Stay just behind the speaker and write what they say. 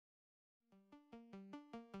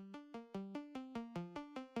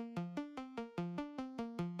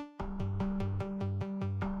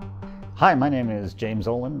Hi, my name is James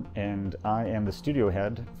Ohlen, and I am the studio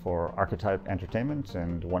head for Archetype Entertainment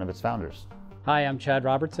and one of its founders. Hi, I'm Chad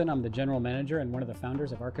Robertson. I'm the general manager and one of the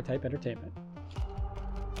founders of Archetype Entertainment.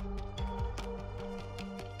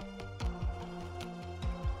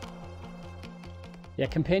 Yeah,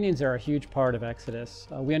 companions are a huge part of Exodus.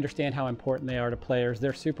 We understand how important they are to players.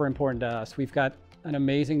 They're super important to us. We've got an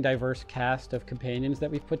amazing, diverse cast of companions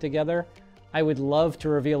that we've put together. I would love to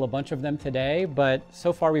reveal a bunch of them today, but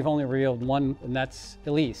so far we've only revealed one, and that's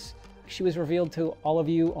Elise. She was revealed to all of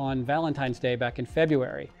you on Valentine's Day back in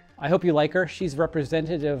February. I hope you like her. She's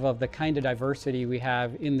representative of the kind of diversity we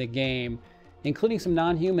have in the game, including some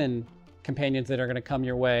non-human companions that are going to come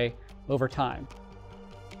your way over time.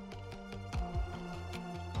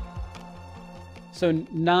 So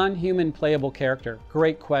non-human playable character,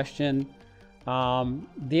 great question.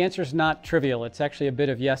 The answer is not trivial. It's actually a bit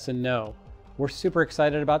of yes and no. We're super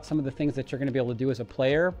excited about some of the things that you're going to be able to do as a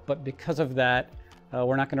player, but because of that,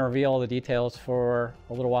 we're not going to reveal all the details for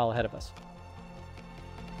a little while ahead of us.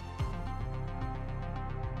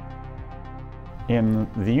 In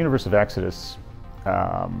the universe of Exodus,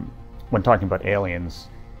 when talking about aliens,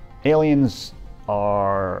 aliens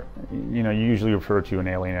are, you usually refer to an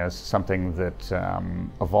alien as something that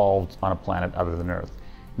evolved on a planet other than Earth.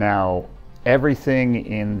 Now, everything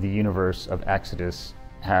in the universe of Exodus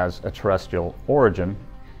has a terrestrial origin.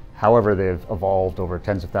 However, they've evolved over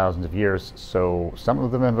tens of thousands of years, so some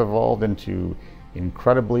of them have evolved into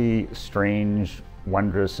incredibly strange,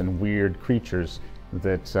 wondrous, and weird creatures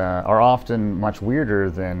that are often much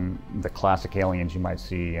weirder than the classic aliens you might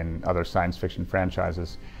see in other science fiction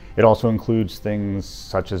franchises. It also includes things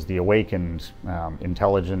such as the awakened,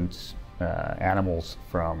 intelligent animals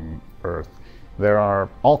from Earth. There are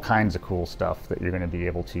all kinds of cool stuff that you're going to be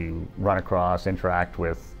able to run across, interact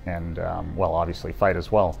with, and, well, obviously fight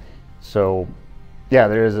as well. So, yeah,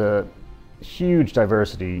 there is a huge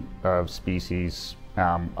diversity of species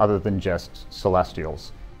other than just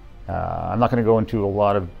celestials. I'm not going to go into a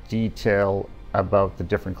lot of detail about the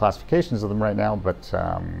different classifications of them right now, but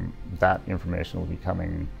that information will be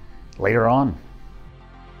coming later on.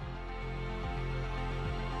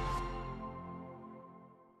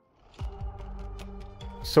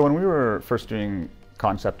 So when we were first doing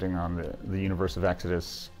concepting on the universe of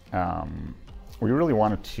Exodus, we really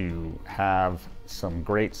wanted to have some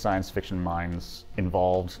great science fiction minds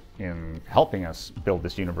involved in helping us build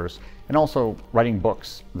this universe, and also writing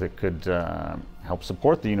books that could help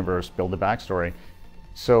support the universe, build the backstory.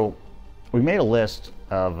 So we made a list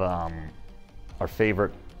of our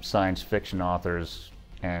favorite science fiction authors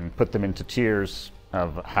and put them into tiers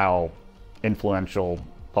of how influential,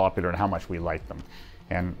 popular, and how much we like them.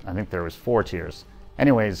 And I think there was 4 tiers.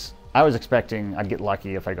 Anyways, I was expecting I'd get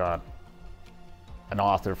lucky if I got an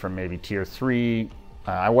author from maybe tier 3.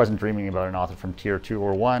 I wasn't dreaming about an author from tier 2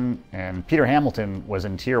 or 1, and Peter Hamilton was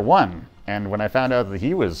in tier 1. And when I found out that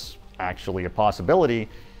he was actually a possibility,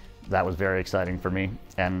 that was very exciting for me.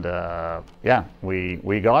 And yeah,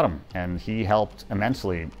 we got him, and he helped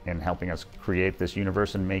immensely in helping us create this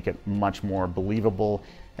universe and make it much more believable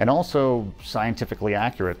and also scientifically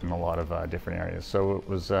accurate in a lot of different areas. So it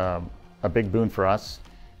was a big boon for us.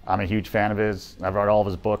 I'm a huge fan of his. I've read all of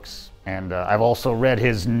his books, and I've also read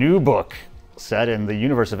his new book set in the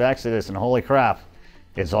universe of Exodus, and holy crap,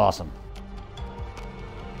 it's awesome.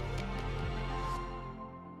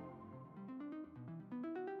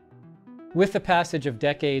 With the passage of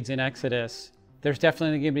decades in Exodus, there's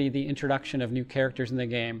definitely going to be the introduction of new characters in the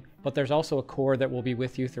game, but there's also a core that will be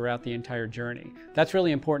with you throughout the entire journey. That's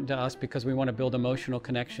really important to us because we want to build emotional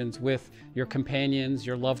connections with your companions,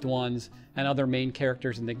 your loved ones, and other main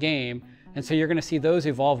characters in the game. And so you're going to see those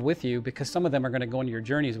evolve with you because some of them are going to go on your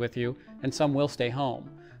journeys with you and some will stay home.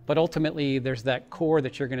 But ultimately, there's that core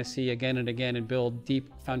that you're going to see again and again and build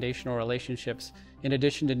deep foundational relationships in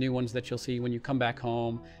addition to new ones that you'll see when you come back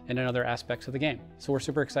home and in other aspects of the game. So we're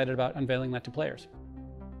super excited about unveiling that to players.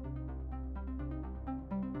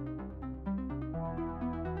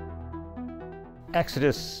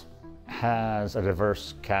 Exodus has a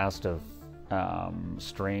diverse cast of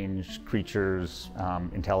strange creatures,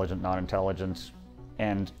 intelligent, non-intelligent,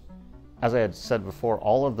 and as I had said before,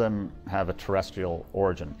 all of them have a terrestrial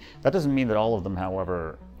origin. That doesn't mean that all of them,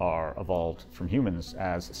 however, are evolved from humans,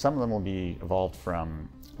 as some of them will be evolved from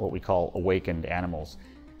what we call awakened animals.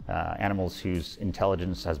 Animals whose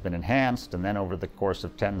intelligence has been enhanced, and then over the course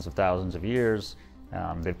of tens of thousands of years,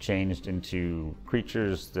 they've changed into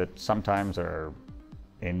creatures that sometimes are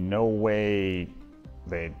in no way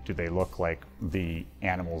do they look like the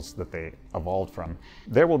animals that they evolved from.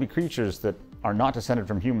 There will be creatures that are not descended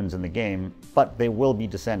from humans in the game, but they will be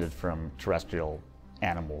descended from terrestrial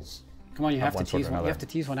animals Come on, you have to one sort or tease one. You another. have to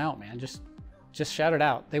tease one out, man. Just shout it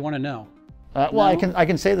out. They want to know. Well, No? I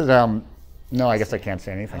can say that. No, I guess I can't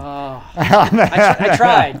say anything. I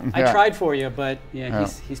tried. I Yeah. tried for you, but yeah,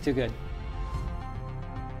 he's too good.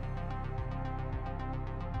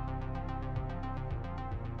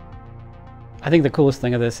 I think the coolest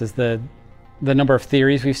thing of this is the number of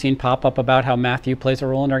theories we've seen pop up about how Matthew plays a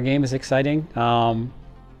role in our game is exciting.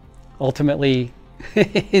 Ultimately,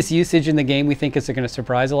 his usage in the game we think is going to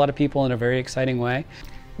surprise a lot of people in a very exciting way.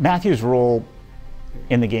 Matthew's role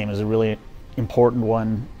in the game is a really important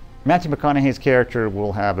one. Matthew McConaughey's character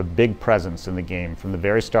will have a big presence in the game from the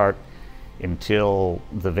very start until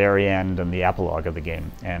the very end and the epilogue of the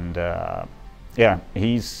game. And yeah,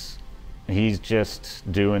 he's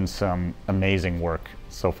just doing some amazing work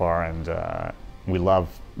so far, and we love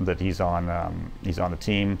that he's on the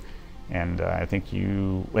team. And I think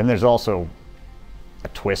and there's also a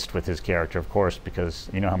twist with his character, of course, because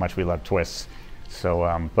you know how much we love twists.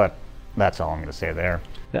 So, but that's all I'm going to say there.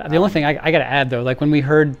 The only thing I got to add, though, like when we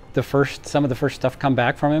heard some of the first stuff come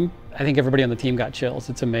back from him, I think everybody on the team got chills.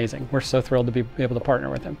 It's amazing. We're so thrilled to be able to partner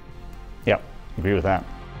with him. Yeah, agree with that.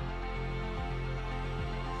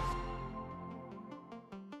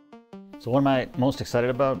 So what am I most excited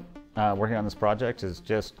about working on this project is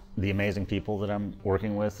just the amazing people that I'm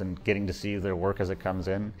working with and getting to see their work as it comes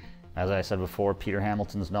in. As I said before, Peter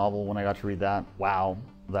Hamilton's novel, when I got to read that, wow,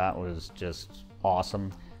 that was just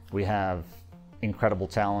awesome. We have incredible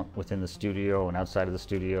talent within the studio and outside of the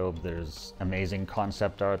studio. There's amazing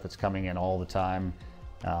concept art that's coming in all the time.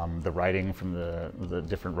 The writing from the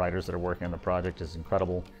different writers that are working on the project is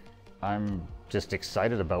incredible. I'm just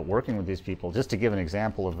excited about working with these people. Just to give an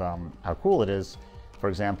example of how cool it is, for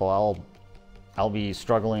example, I'll be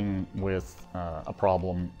struggling with a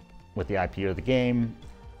problem with the IP of the game,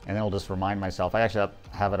 and then I'll just remind myself. I actually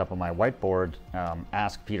have it up on my whiteboard,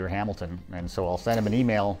 ask Peter Hamilton, and so I'll send him an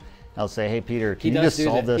email. I'll say, hey Peter, can you just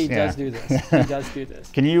solve this? He does do this. He does do this.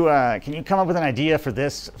 Can you come up with an idea for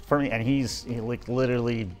this for me? And he like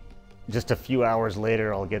literally just a few hours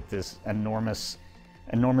later, I'll get this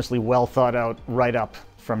enormously well thought out write-up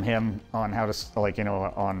from him on how to, like, you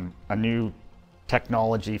know, on a new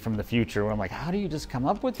technology from the future. Where I'm like, how do you just come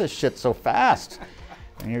up with this shit so fast?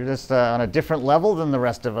 And you're just on a different level than the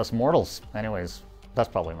rest of us mortals. Anyways, that's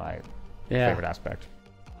probably my favorite aspect.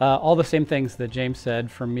 All the same things that James said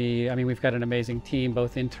for me. I mean, we've got an amazing team,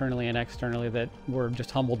 both internally and externally, that we're just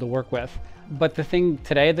humbled to work with. But the thing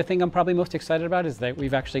I'm probably most excited about is that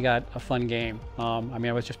we've actually got a fun game. I mean,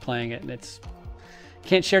 I was just playing it, and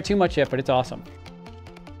can't share too much yet, but it's awesome.